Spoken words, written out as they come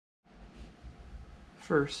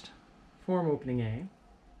First, form opening A.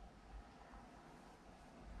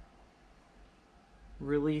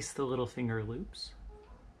 Release the little finger loops.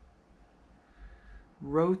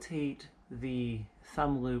 Rotate the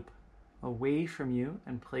thumb loop away from you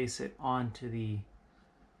and place it onto the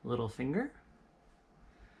little finger.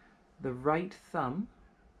 The right thumb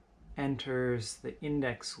enters the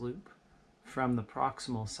index loop from the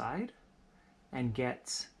proximal side and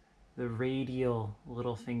gets the radial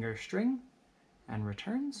little finger string and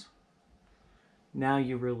returns. Now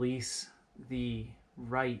you release the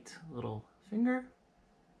right little finger.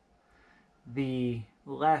 The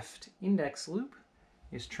left index loop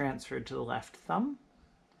is transferred to the left thumb.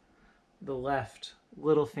 The left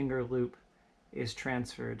little finger loop is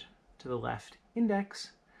transferred to the left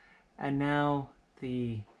index. And now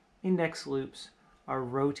the index loops are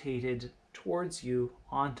rotated towards you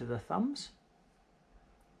onto the thumbs.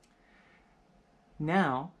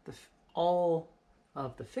 Now all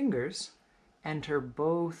of the fingers enter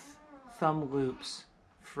both thumb loops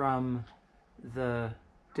from the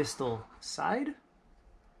distal side,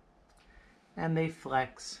 and they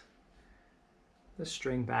flex the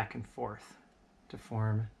string back and forth to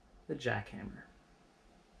form the jackhammer.